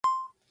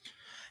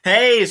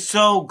Hey,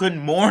 so good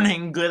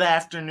morning, good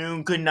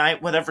afternoon, good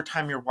night, whatever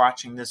time you're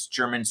watching this,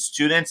 German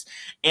students,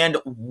 and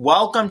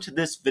welcome to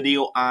this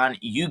video on,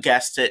 you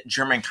guessed it,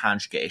 German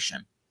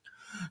conjugation.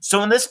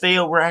 So in this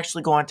video, we're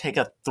actually going to take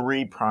a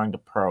three-pronged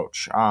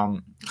approach,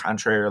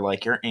 contrary to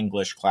like your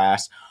English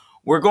class.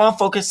 We're going to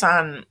focus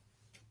on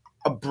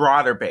a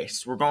broader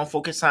base. We're going to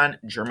focus on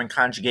German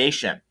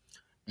conjugation,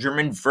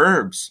 German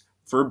verbs,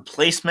 verb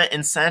placement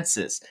and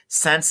senses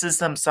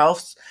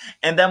themselves,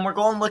 and then we're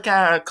going to look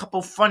at a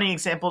couple funny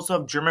examples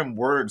of German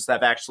words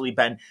that have actually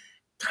been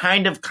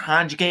kind of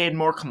conjugated,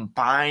 more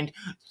combined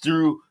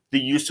through the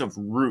use of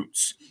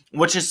roots,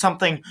 which is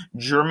something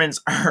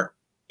Germans are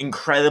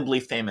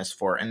incredibly famous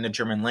for in the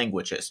German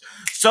languages.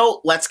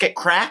 So let's get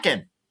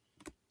cracking.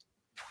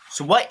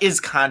 So what is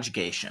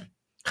conjugation?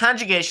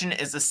 Conjugation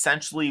is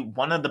essentially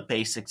one of the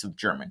basics of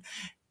German.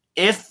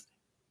 If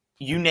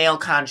you nail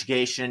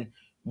conjugation,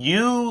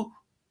 you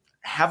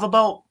have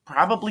about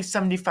probably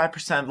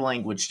 75% of the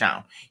language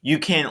down. You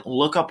can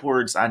look up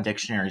words on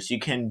dictionaries. You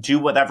can do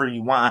whatever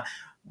you want.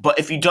 But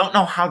if you don't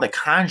know how to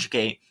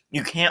conjugate,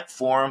 you can't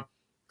form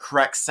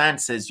correct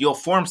sentences. You'll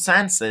form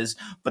sentences,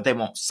 but they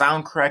won't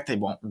sound correct. They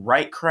won't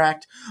write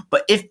correct.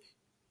 But if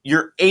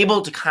you're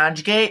able to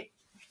conjugate,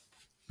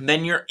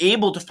 then you're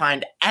able to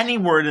find any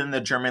word in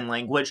the German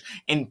language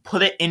and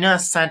put it in a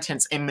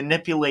sentence and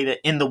manipulate it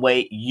in the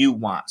way you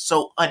want.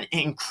 So an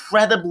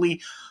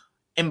incredibly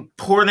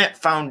important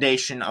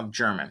foundation of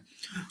German.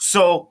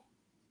 So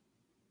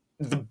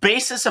the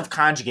basis of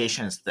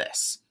conjugation is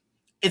this.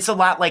 It's a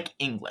lot like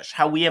English,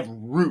 how we have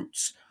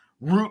roots.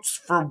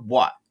 Roots for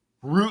what?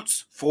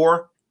 Roots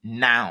for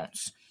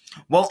nouns.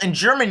 Well, in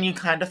German, you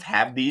kind of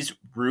have these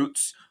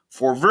roots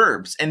for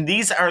verbs, and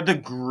these are the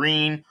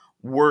green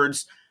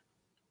words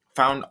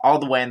found all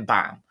the way in the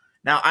bottom.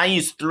 Now, I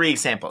use three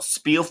examples: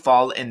 spiel,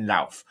 fall, and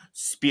lauf.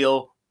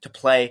 Spiel, to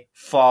play;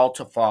 fall,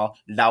 to fall;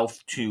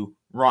 lauf, to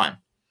run.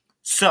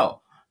 So,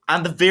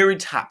 on the very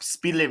top,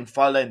 spielen,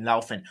 fallen,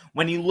 laufen.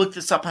 When you look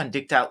this up on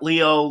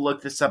Dict.Leo,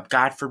 look this up,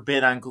 God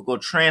forbid, on Google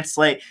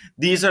Translate,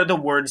 these are the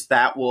words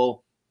that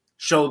will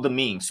show the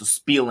meaning. So,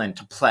 spielen,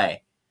 to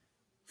play;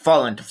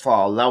 fallen, to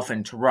fall;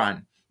 laufen, to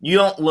run. You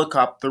don't look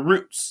up the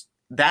roots.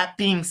 That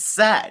being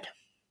said,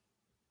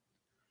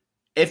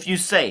 if you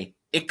say,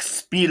 ich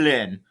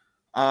spielen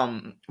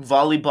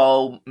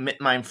Volleyball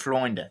mit meinen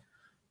Freunden,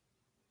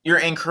 you're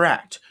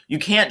incorrect. You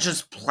can't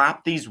just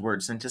plop these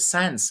words into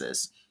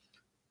sentences.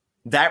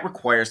 That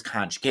requires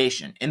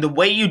conjugation. And the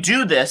way you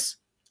do this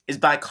is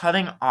by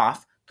cutting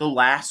off the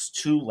last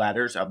two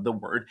letters of the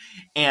word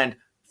and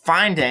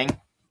finding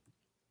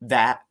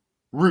that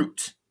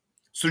root.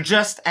 So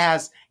just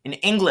as in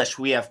English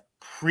we have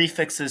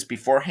prefixes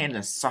beforehand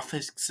and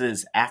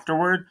suffixes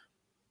afterward,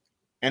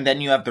 and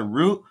then you have the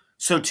root,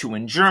 so too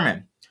in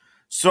German.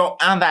 So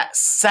on that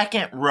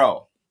second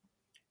row,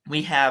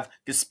 we have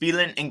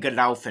gespielen and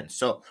gelaufen.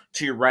 So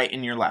to your right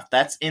and your left.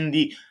 That's in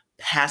the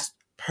past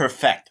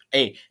perfect,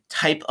 a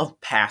type of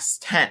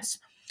past tense.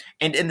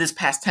 And in this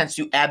past tense,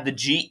 you add the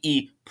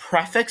GE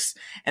prefix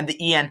and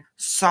the EN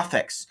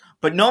suffix.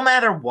 But no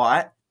matter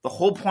what, the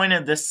whole point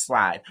of this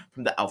slide,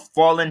 from the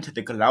auffallen to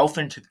the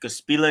gelaufen to the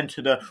gespielen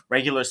to the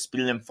regular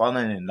spielen,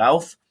 fallen, and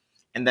lauf,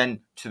 and then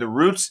to the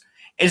roots,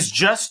 is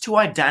just to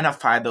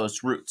identify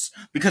those roots.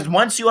 Because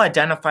once you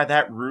identify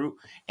that root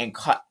and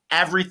cut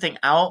everything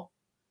out,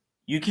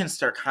 you can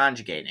start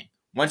conjugating.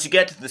 Once you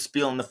get to the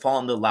spiel and the fall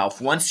and the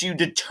lauf, once you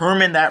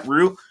determine that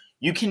root,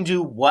 you can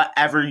do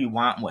whatever you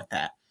want with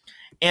that.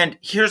 And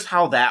here's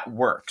how that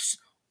works.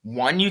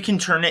 One, you can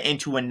turn it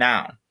into a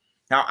noun.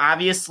 Now,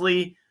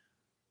 obviously,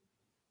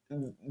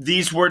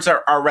 these words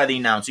are already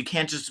nouns. You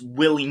can't just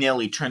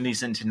willy-nilly turn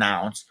these into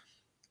nouns.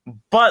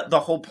 But the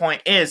whole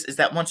point is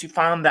that once you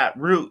found that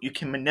root, you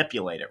can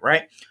manipulate it,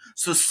 right?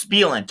 So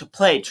spielen, to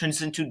play,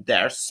 turns into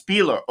der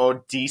Spieler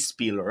or die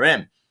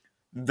Spielerin.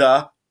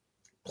 The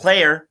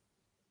player,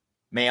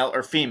 male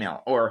or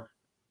female, or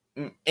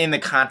in the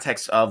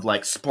context of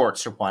like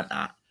sports or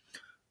whatnot.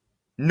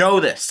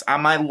 Notice,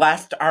 on my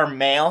left are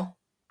male,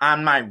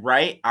 on my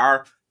right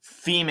are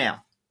female.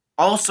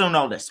 Also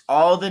notice,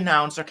 all the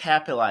nouns are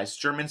capitalized.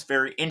 German's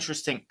very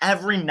interesting.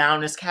 Every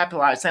noun is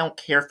capitalized. I don't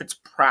care if it's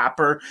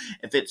proper,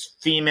 if it's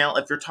female,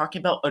 if you're talking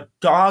about a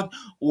dog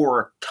or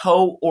a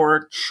toe or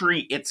a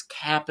tree, it's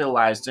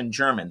capitalized in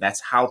German.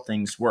 That's how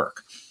things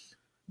work.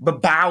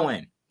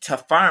 Bebauen, to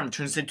farm,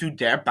 turns into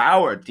der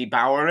Bauer, die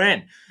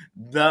Bauerin,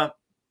 the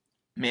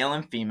male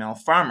and female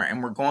farmer.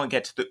 And we're going to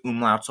get to the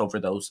umlauts over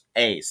those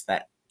A's,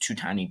 that two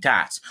tiny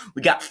dots.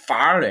 We got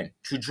fahren,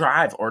 to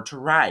drive or to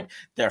ride.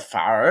 Der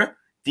Fahrer,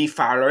 die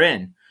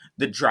Fahrerin,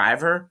 the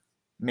driver,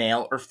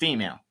 male or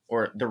female,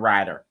 or the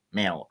rider,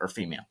 male or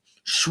female.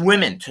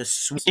 Schwimmen, to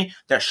swim,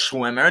 der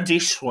Schwimmer, die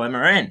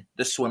Schwimmerin,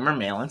 the swimmer,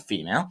 male and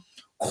female.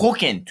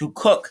 Kochen, to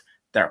cook,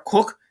 der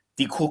Cook,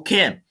 die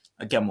Cookin.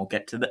 Again, we'll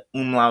get to the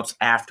umlauts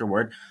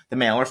afterward, the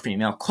male or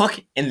female.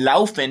 Cook, and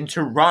laufen,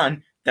 to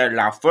run, der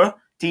Laufer,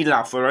 die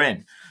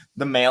Lauferin,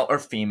 the male or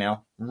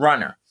female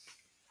runner.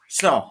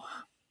 So,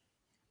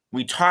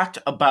 we talked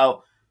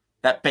about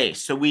that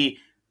base. So we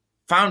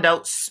Found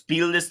out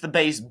Spiel is the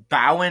base,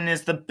 Bauen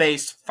is the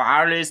base,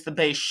 Fahr is the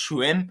base,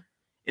 Schwim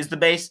is the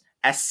base,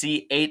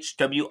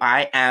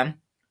 SCHWIM,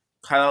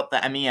 cut out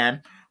the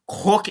MEN.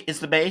 Cook is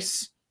the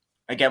base.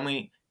 Again,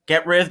 we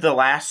get rid of the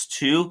last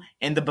two.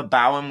 In the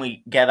Bauen,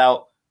 we get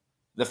out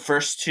the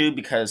first two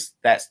because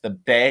that's the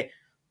be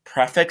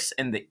prefix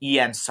and the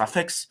en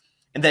suffix.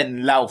 And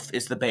then Lauf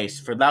is the base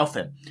for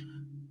Laufen.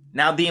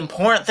 Now, the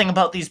important thing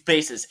about these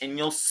bases, and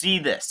you'll see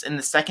this in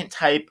the second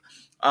type,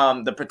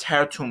 the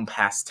Präteritum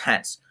past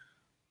tense,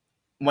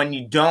 when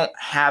you don't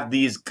have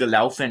these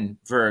gelaufen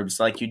verbs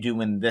like you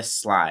do in this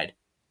slide,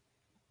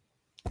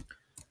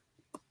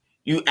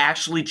 you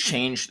actually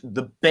change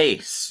the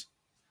base.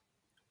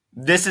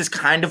 This is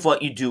kind of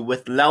what you do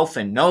with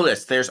laufen.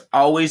 Notice there's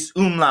always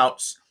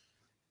umlauts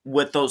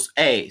with those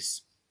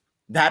A's.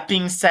 That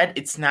being said,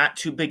 it's not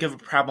too big of a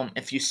problem.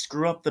 If you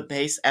screw up the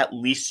base, at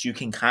least you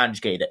can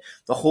conjugate it.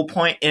 The whole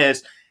point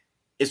is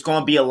it's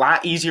going to be a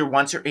lot easier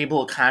once you're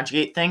able to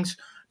conjugate things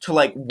to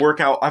like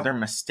work out other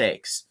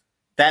mistakes.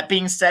 That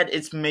being said,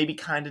 it's maybe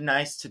kind of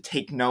nice to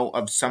take note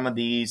of some of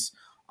these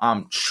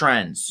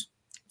trends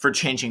for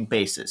changing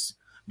bases,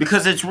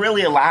 because it's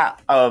really a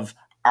lot of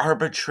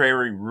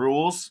arbitrary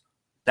rules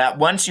that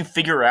once you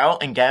figure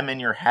out and get them in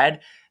your head,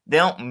 they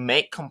don't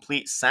make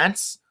complete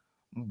sense.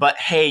 But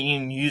hey, you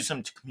can use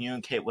them to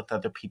communicate with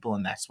other people,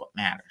 and that's what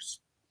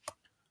matters.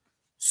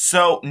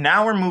 So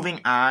now we're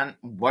moving on.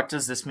 What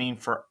does this mean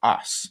for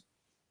us?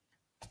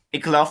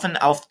 Ich laufe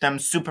auf dem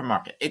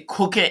Supermarkt. Ich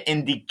gucke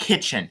in die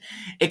Kitchen.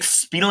 Ich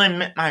spiele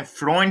mit meinen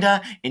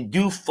Freunden und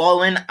du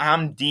fallen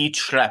am die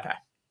Treppe.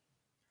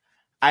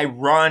 I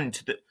run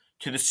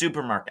to the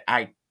supermarket.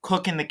 I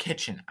cook in the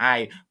kitchen.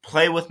 I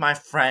play with my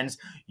friends.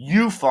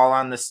 You fall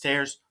on the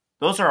stairs.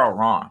 Those are all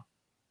wrong.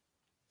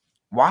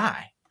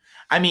 Why?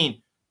 I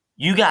mean,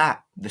 you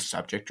got the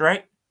subject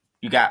right.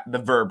 You got the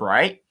verb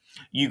right.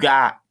 You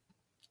got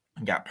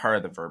part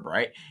of the verb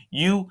right.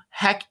 You,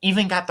 heck,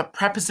 even got the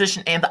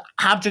preposition and the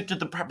object of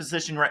the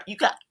preposition right. You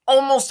got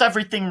almost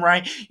everything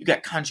right. You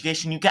got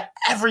conjugation. You got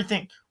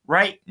everything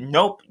right.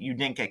 Nope, you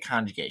didn't get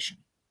conjugation.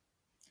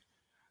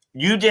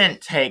 You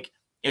didn't take,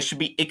 it should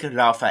be ich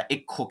laufe,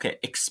 ich gucke,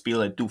 ich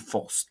spiele, du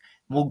fällst.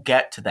 We'll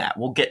get to that.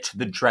 We'll get to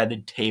the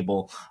dreaded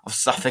table of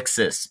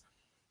suffixes.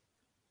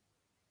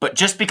 But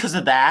just because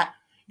of that,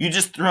 you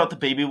just threw out the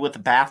baby with the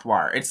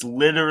bathwater. It's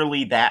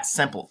literally that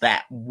simple.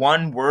 That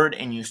one word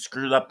and you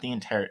screwed up the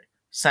entire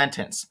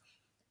sentence.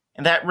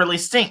 And that really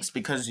stinks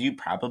because you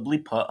probably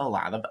put a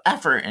lot of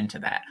effort into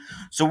that.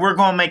 So we're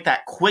going to make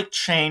that quick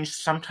change,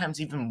 sometimes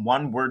even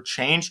one word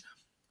change,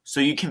 so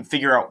you can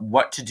figure out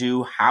what to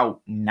do,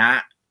 how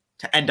not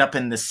to end up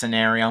in this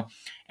scenario,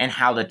 and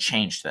how to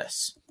change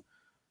this.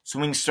 So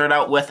we can start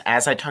out with,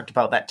 as I talked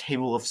about, that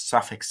table of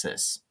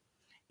suffixes.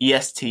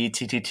 est,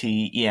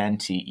 ttt,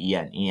 ent,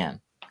 en.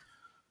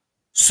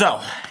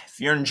 So, if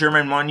you're in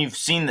German 1, you've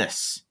seen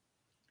this.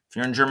 If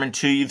you're in German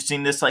 2, you've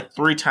seen this like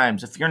 3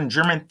 times. If you're in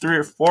German 3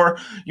 or 4,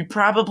 you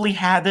probably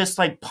had this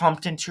like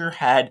pumped into your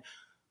head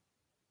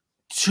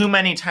too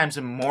many times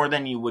and more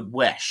than you would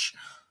wish.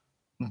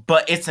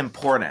 But it's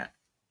important.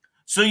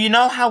 So you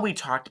know how we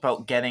talked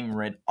about getting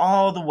rid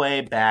all the way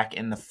back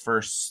in the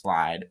first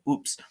slide,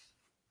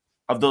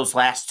 of those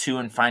last 2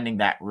 and finding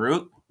that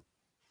root?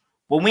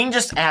 Well, we can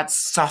just add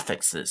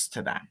suffixes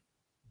to them.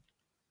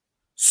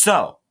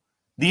 So,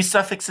 these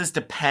suffixes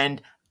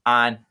depend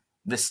on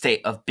the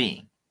state of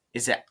being.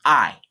 Is it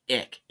I,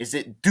 ich? Is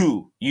it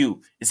du,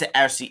 you? Is it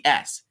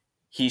RCS,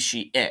 he,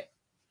 she, it?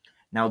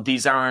 Now,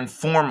 these are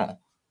informal.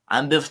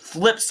 On the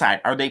flip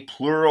side, are they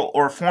plural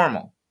or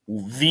formal?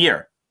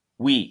 Wir,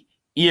 we,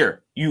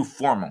 ihr, you,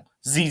 formal.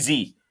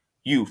 ZZ,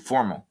 you,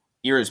 formal.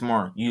 Ihr is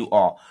more, you,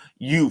 all.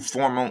 You,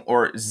 formal,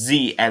 or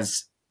Z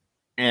as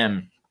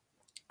in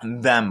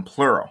them,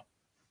 plural.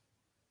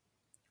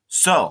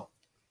 So,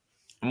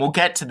 and we'll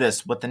get to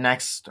this with the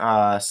next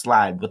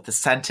slide, with the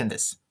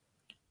sentences.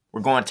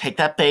 We're going to take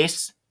that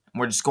base, and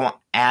we're just going to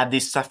add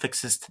these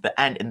suffixes to the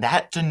end, and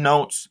that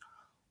denotes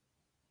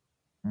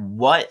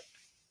what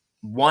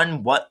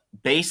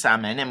base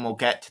I'm in, and we'll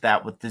get to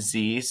that with the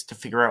Z's to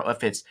figure out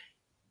if it's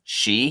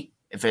she,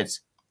 if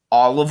it's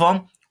all of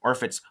them, or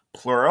if it's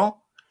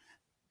plural.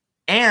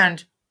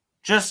 And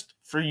just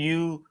for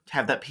you to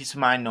have that peace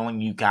of mind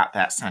knowing you got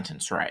that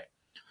sentence right.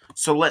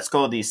 So let's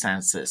go with these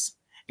sentences.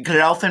 Ich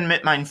laufe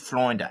mit meinen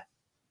Freunden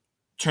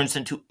turns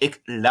into ich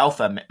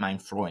laufe mit meinen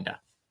Freunden.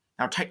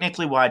 Now,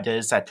 technically what I did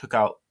is I took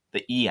out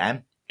the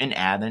en and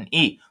add an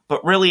e.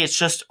 But really, it's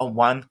just a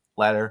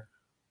 1-letter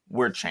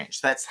word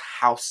change. That's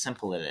how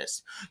simple it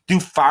is. Du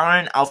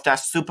fahren auf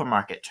das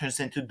Supermarkt turns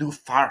into du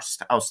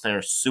fahrst aus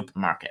der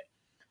Supermarkt.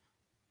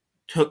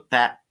 Took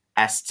that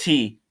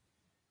st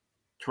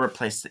to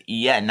replace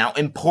the en. Now,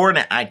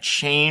 important, I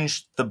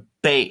changed the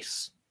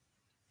base.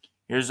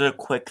 Here's a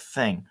quick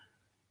thing.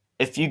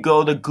 If you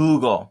go to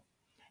Google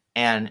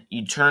and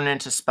you turn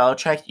into spell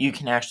check, you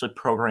can actually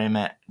program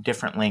it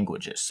different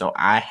languages. So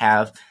I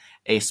have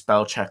a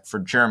spell check for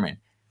German.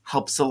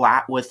 Helps a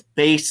lot with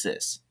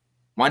bases.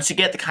 Once you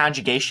get the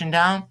conjugation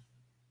down,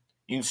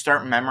 you can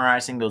start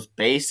memorizing those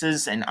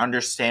bases and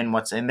understand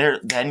what's in there,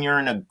 then you're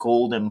in a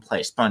golden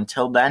place. But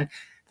until then,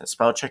 the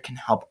spell check can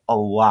help a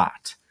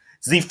lot.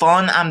 Sie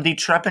fallen an die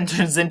Treppen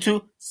turns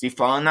into Sie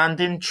fallen an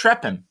den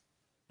Treppen.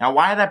 Now,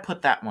 why did I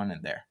put that one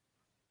in there?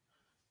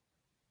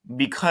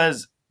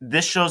 Because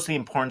this shows the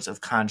importance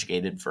of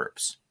conjugated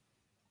verbs.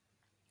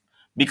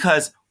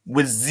 Because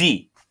with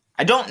Sie,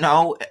 I don't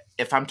know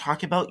if I'm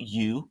talking about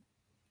you,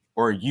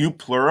 or you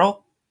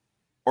plural,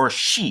 or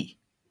she.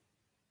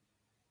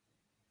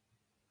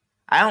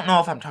 I don't know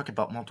if I'm talking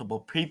about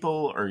multiple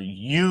people, or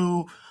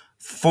you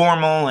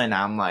formal and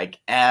I'm like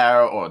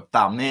er or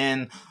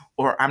damin,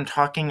 or I'm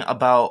talking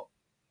about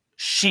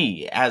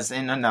she as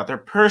in another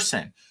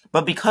person.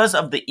 But because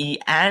of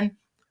the en,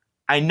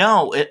 I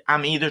know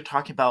I'm either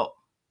talking about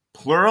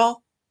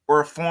plural or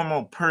a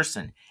formal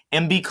person.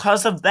 And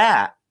because of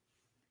that,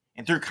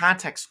 and through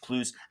context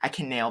clues, I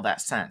can nail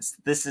that sense.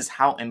 This is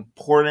how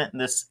important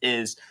this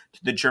is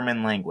to the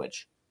German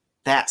language.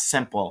 That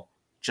simple,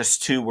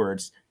 just 2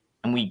 words.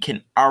 And we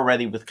can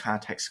already, with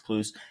context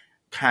clues,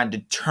 kind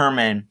of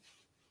determine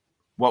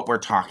what we're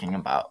talking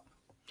about.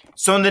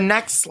 So in the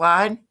next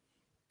slide,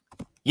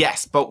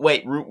 yes, but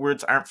wait, root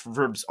words aren't for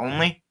verbs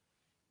only.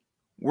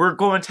 We're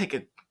going to take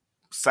a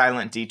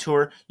silent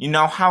detour. You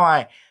know how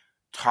I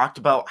talked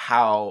about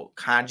how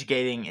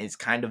conjugating is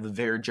kind of a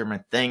very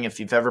German thing? If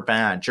you've ever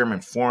been on a German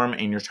forum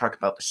and you're talking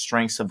about the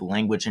strengths of the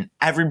language, and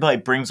everybody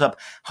brings up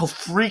how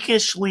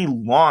freakishly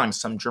long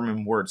some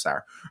German words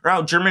are, or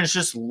how Germans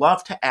just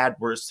love to add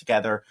words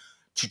together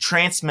to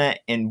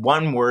transmit in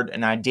one word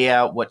an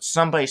idea what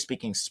somebody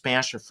speaking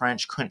Spanish or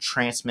French couldn't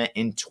transmit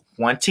in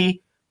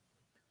 20.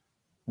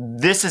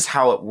 This is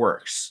how it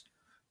works.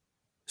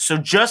 So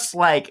just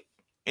like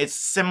it's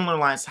similar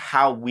lines to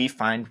how we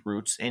find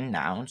roots in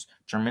nouns,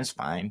 Germans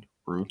find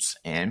roots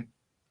in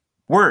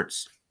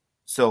words.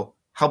 So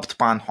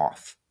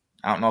Hauptbahnhof.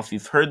 I don't know if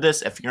you've heard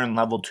this. If you're in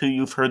level 2,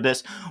 you've heard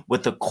this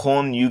with the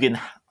Conjugation,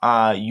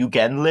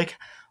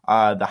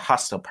 the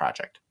hostel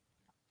project.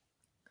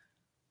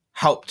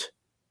 Haupt,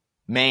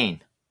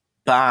 main,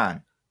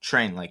 Bahn,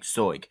 train like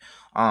Zug,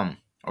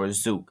 or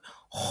Zug.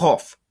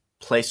 Hof,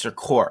 place or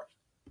court.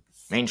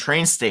 Main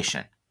train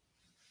station.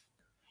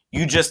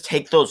 You just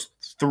take those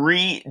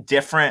 3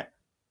 different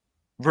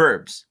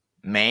verbs,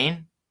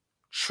 main,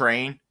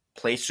 train,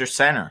 place, or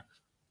center,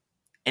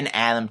 and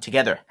add them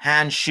together.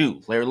 Hand,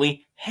 shoe,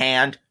 literally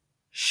hand,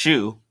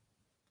 shoe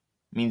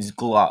means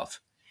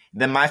glove.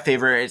 Then my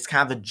favorite, it's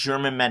kind of the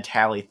German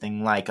mentality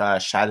thing like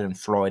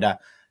Schadenfreude,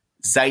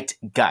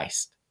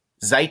 Zeitgeist.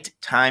 Zeit,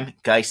 time,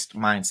 Geist,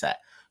 mindset.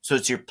 So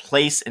it's your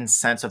place and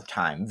sense of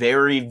time.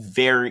 Very,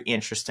 very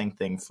interesting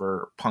thing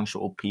for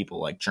punctual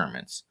people like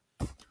Germans.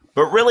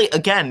 But really,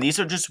 again, these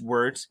are just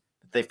words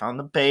that they found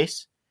the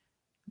base.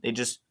 They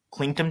just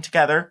clinked them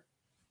together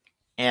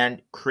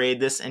and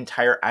created this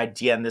entire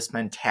idea and this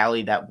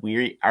mentality that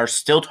we are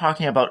still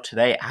talking about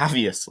today,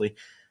 obviously,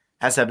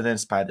 as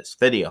evidenced by this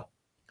video.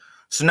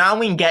 So now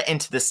we can get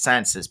into the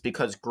senses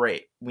because,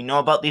 great, we know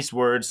about these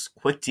words,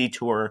 quick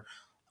detour,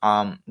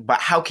 but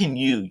how can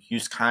you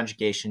use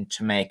conjugation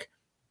to make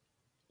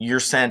your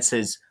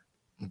senses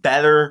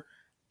better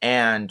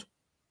and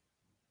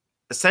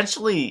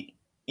essentially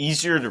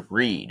easier to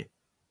read,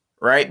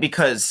 right?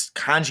 Because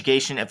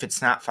conjugation, if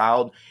it's not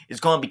followed,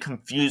 is going to be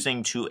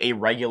confusing to a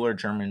regular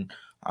German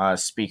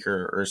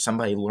speaker or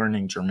somebody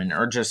learning German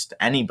or just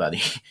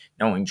anybody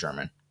knowing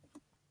German.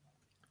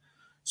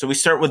 So we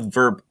start with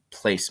verb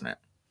placement.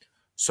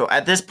 So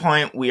at this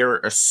point, we are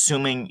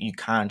assuming you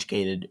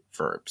conjugated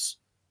verbs.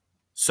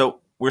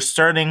 So we're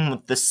starting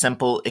with the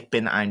simple Ich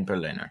bin ein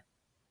Berliner.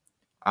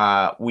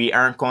 We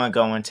aren't going to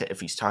go into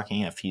if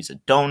he's a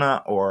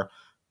donut or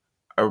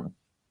a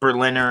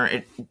Berliner,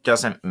 it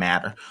doesn't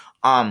matter.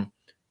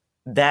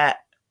 That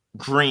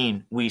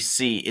green we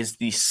see is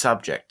the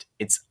subject.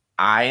 It's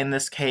I in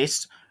this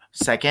case.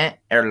 Second,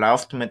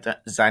 läuft mit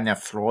seiner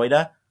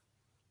Freude.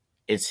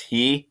 It's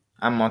he.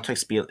 Am Montag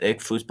spiele ich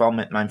Fußball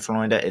mit meinen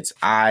Freunden. It's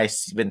I.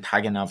 7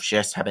 Tage auf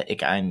 6 habe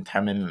ich einen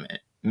Termin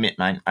mit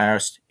meinen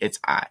Arzt. It's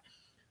I.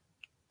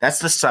 That's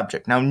the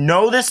subject. Now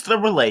notice the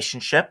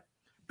relationship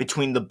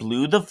between the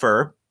blue, the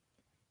verb,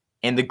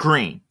 and the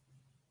green,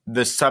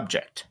 the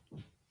subject.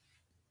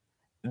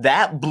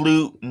 That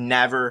blue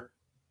never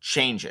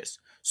changes.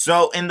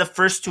 So in the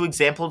first 2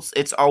 examples,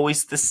 it's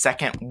always the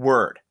second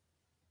word.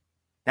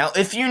 Now,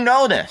 if you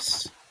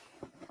notice,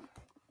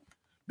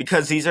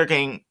 because these are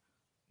getting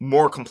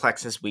more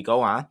complex as we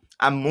go on,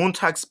 am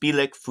Montag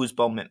spiele ich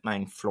Fußball mit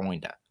meinen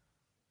Freunden.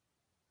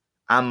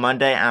 On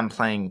Monday, I'm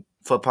playing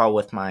football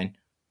with my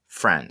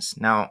friends.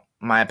 Now,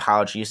 my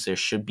apologies, there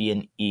should be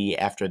an E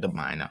after the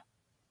minor.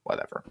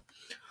 Whatever.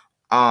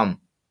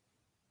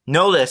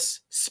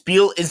 Notice,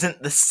 spiel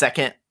isn't the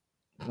second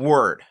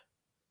word.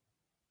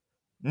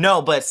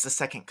 No, but it's the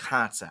second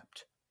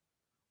concept.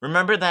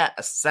 Remember that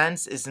a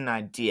sense is an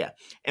idea.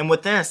 And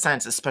within a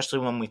sense, especially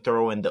when we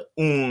throw in the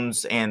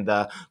uns and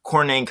the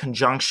coordinating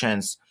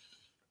conjunctions,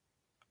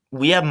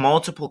 we have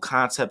multiple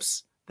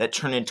concepts that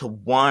turn into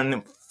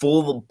one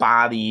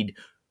full-bodied,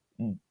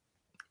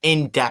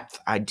 in-depth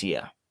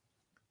idea.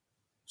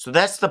 So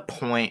that's the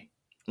point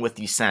with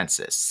these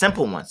sentences.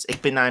 Simple ones.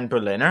 Ich bin ein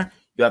Berliner.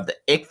 You have the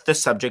ich, the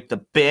subject, the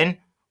bin,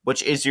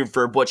 which is your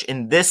verb, which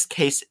in this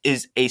case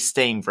is a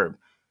staying verb.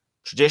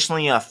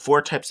 Traditionally, you have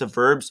 4 types of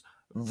verbs.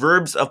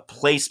 Verbs of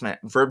placement,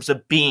 verbs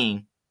of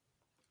being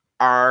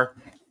are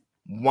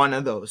one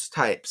of those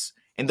types.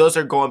 And those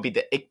are going to be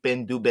the ich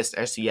bin, du bist,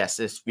 er, sie, es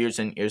ist, wir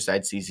sind, ihr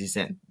seid, sie, sie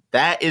sind.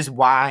 That is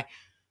why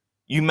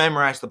you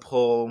memorize the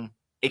poem,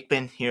 ich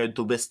bin hier,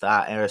 du bist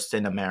da, er ist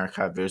in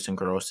Amerika, wir sind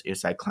groß, ihr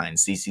seid klein,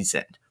 sie, sie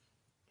sind.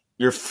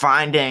 You're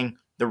finding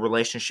the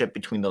relationship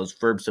between those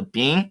verbs of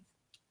being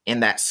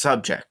and that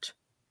subject.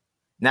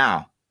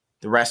 Now,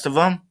 the rest of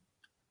them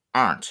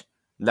aren't.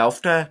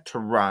 Laufte, to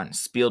run,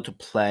 spiel, to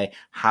play,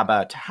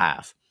 habe, to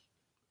have.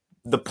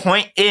 The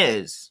point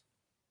is,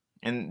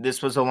 and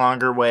this was a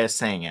longer way of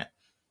saying it,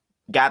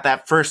 got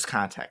that first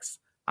context,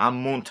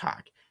 am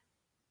Montag.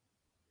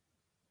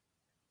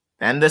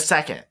 Then the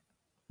second,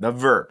 the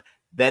verb.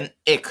 Then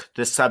ich,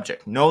 the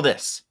subject. Know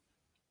this.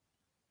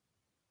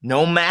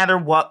 No matter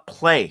what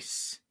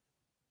place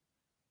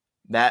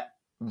that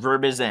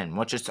verb is in,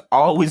 which is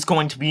always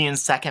going to be in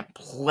second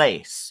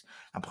place,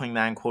 I'm putting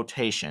that in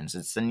quotations.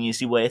 It's an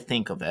easy way to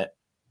think of it.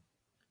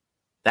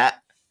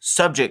 That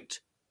subject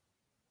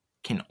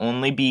can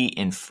only be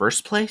in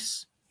first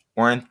place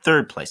or in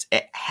third place.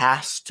 It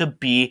has to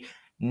be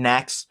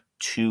next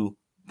to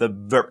the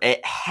verb.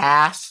 It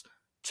has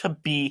to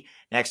be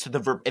next to the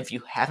verb. If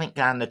you haven't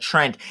gotten the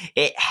trend,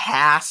 it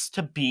has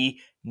to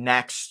be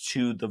next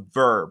to the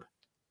verb.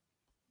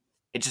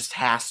 It just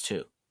has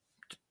to.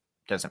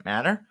 Doesn't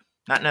matter.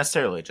 Not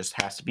necessarily. It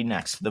just has to be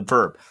next to the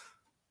verb.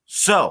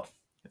 So,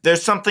 if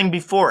there's something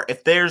before,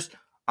 if there's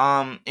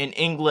in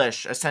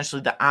English,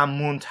 essentially the am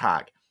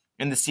Montag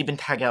and the 7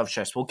 Tage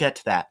Aufschluss, we'll get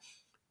to that.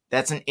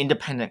 That's an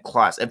independent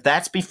clause. If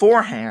that's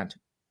beforehand,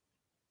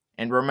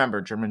 and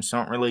remember, Germans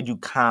don't really do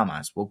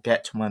commas. We'll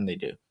get to when they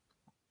do.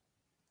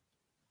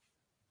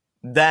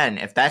 Then,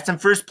 if that's in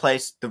first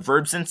place, the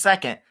verb's in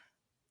second,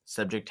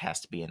 subject has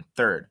to be in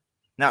third.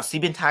 Now,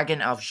 7 Tage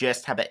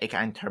Aufschluss habe ich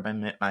ein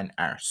Termin mit mein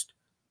Erst.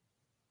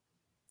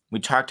 We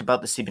talked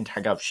about the 7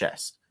 Tage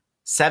Aufschluss.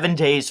 7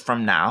 days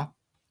from now,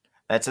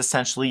 that's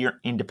essentially your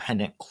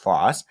independent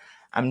clause.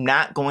 I'm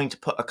not going to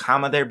put a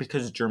comma there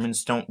because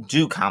Germans don't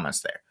do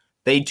commas there.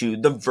 They do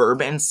the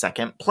verb in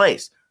second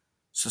place.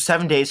 So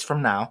 7 days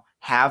from now,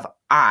 have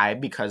I,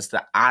 because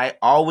the I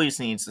always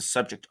needs, the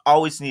subject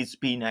always needs to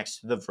be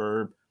next to the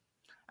verb,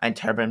 ein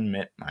Termin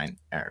mit mein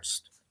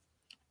Arzt.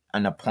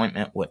 An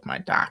appointment with my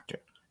doctor.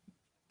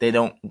 They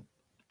don't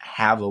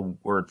have a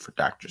word for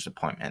doctor's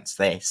appointments.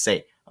 They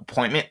say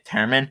appointment,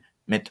 Termin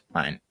mit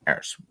mein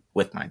Arzt,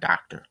 with my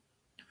doctor.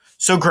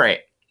 So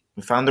great.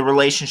 We found the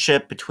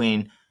relationship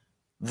between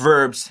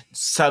verbs,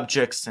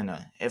 subjects, and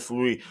if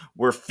we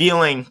were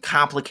feeling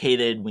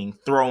complicated, we can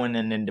throw in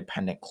an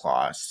independent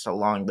clause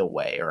along the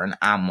way, or an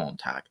am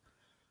Montag.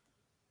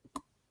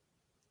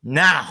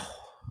 Now,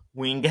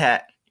 we can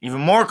get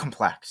even more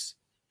complex,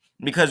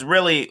 because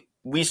really,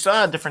 we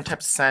saw different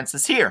types of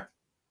sentences here.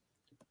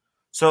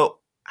 So,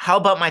 how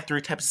about my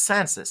 3 types of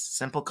sentences?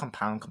 Simple,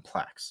 compound,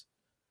 complex.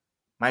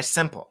 My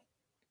simple.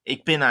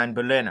 Ich bin ein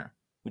Berliner.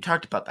 We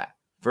talked about that.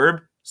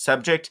 Verb,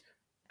 subject,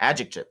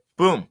 adjective.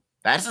 Boom.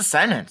 That's a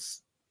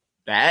sentence.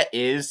 That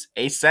is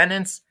a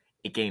sentence.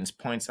 It gains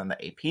points on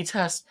the AP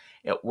test.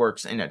 It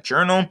works in a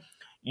journal.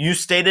 You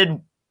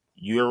stated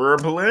you're a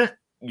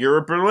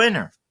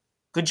Berliner.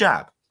 Good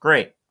job.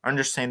 Great.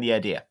 Understand the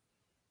idea.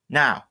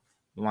 Now,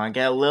 we want to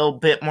get a little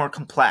bit more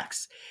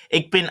complex.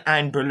 Ich bin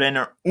ein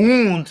Berliner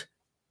und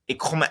ich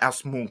komme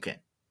aus München.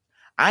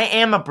 I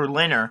am a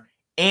Berliner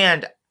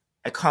and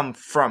I come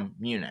from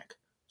Munich.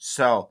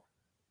 So,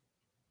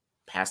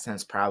 past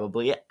tense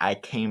probably, I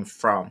came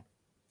from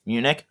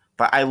Munich,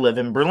 but I live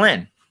in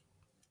Berlin.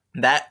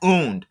 That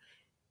und,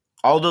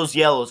 all those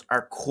yellows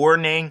are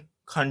coordinating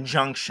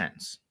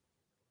conjunctions.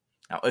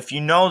 Now, if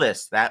you know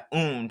this, that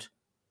und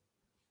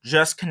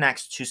just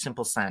connects 2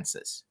 simple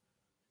sentences.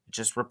 It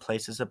just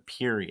replaces a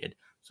period,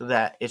 so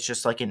that it's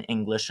just like in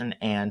English an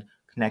and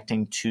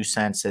connecting 2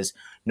 sentences.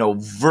 No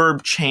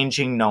verb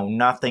changing, no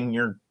nothing.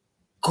 You're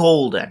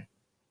golden.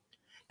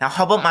 Now,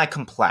 how about my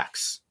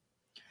complex?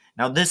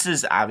 Now, this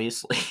is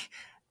obviously,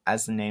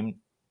 as the name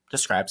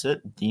describes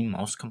it, the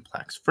most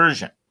complex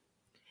version.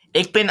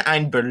 Ich bin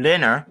ein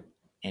Berliner,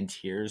 and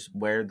here's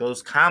where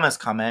those commas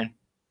come in.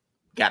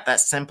 Got that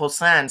simple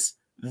sense,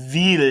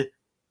 weil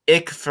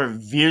ich für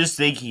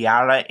 40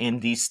 Jahre in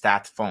die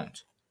Stadt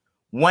wohnt.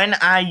 When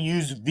I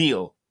use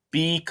weil,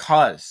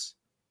 because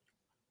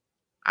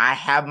I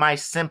have my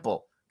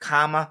simple,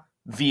 comma,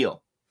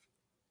 weil.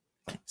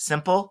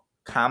 Simple,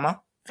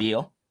 comma,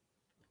 weil.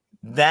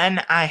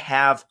 Then I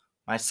have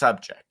my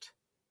subject.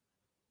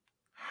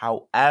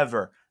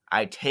 However,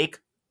 I take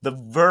the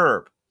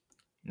verb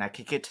and I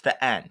kick it to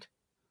the end.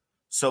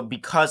 So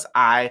because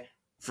I,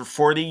 for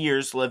 40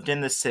 years, lived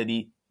in the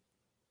city,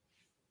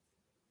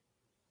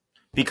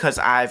 my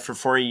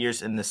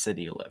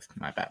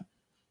bad.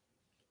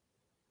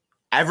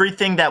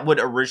 Everything that would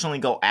originally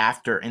go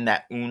after in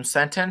that un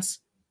sentence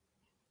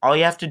all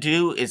you have to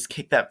do is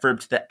kick that verb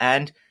to the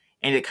end,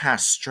 and it kind of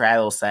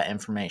straddles that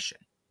information.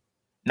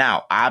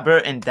 Now, aber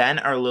and then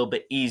are a little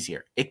bit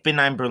easier. Ich bin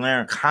ein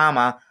Berliner,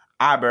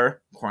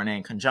 aber,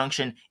 coordinating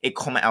conjunction, ich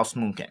komme aus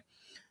München.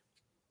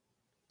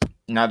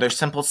 Another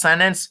simple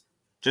sentence,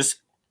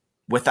 just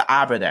with the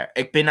aber there.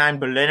 Ich bin ein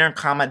Berliner,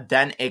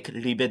 denn ich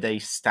liebe die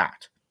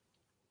Stadt.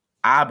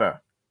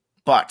 Aber,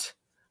 but.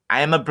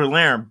 I am a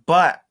Berliner,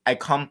 but I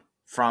come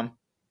from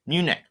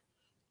Munich.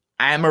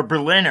 I am a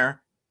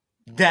Berliner,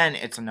 then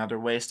it's another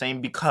way of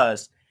saying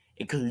because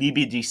ich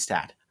liebe die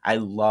Stadt. I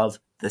love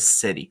the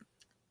city.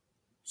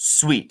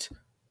 Sweet.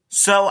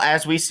 So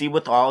as we see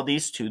with all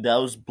these two,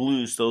 those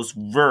blues, those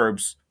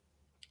verbs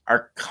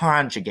are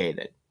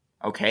conjugated.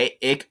 Okay?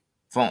 Ich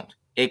wohnt.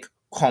 Ich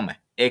komme.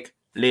 Ich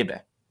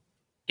lebe.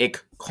 Ich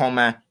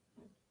komme.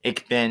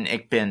 Ich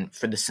bin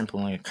for the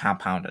simple and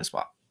compound as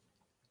well.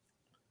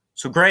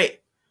 So great.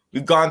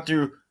 We've gone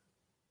through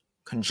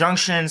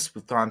conjunctions.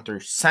 We've gone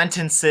through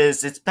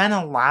sentences. It's been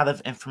a lot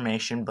of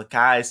information, but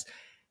guys,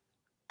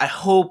 I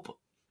hope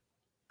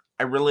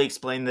I really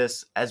explained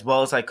this as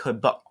well as I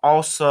could, but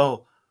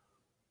also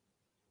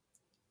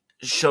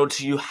show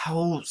to you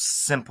how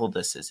simple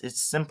this is.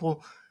 It's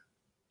simple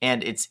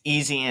and it's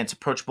easy and it's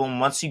approachable. And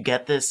once you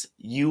get this,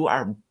 you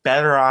are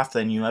better off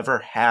than you ever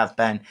have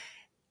been,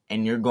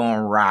 and you're going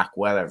to rock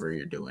whatever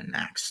you're doing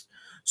next.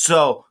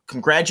 So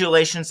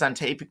congratulations on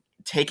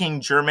taking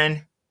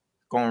German.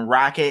 Going to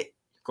rock it.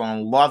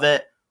 Going to love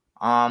it.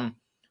 Hope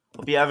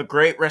you have a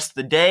great rest of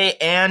the day.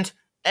 And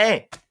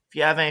hey, if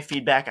you have any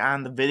feedback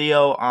on the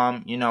video,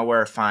 you know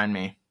where to find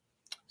me.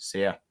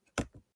 See ya.